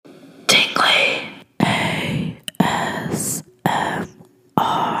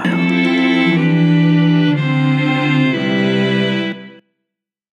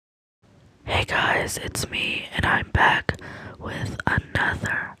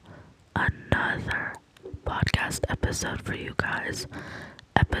another podcast episode for you guys.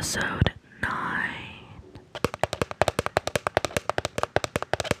 Episode 9.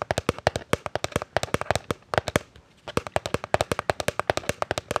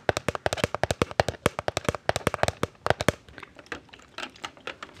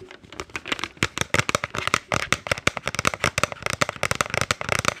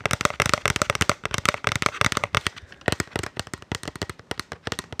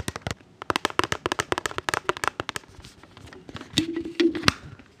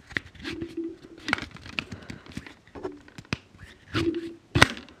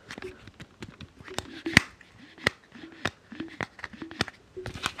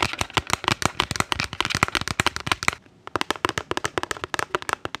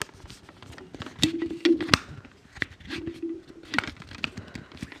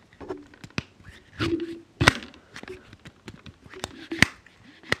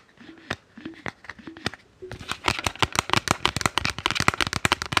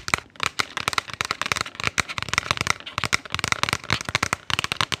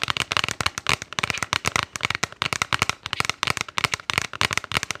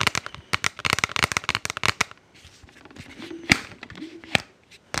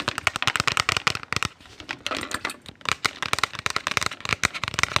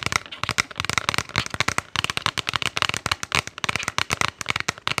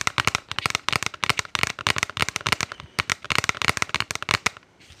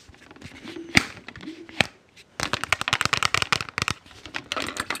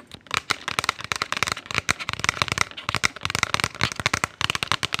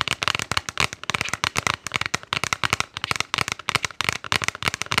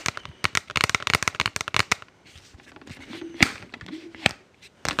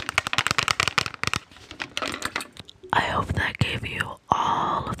 I hope that gave you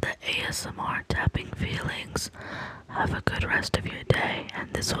all of the ASMR tapping feelings. Have a good rest of your day,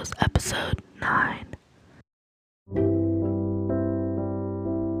 and this was episode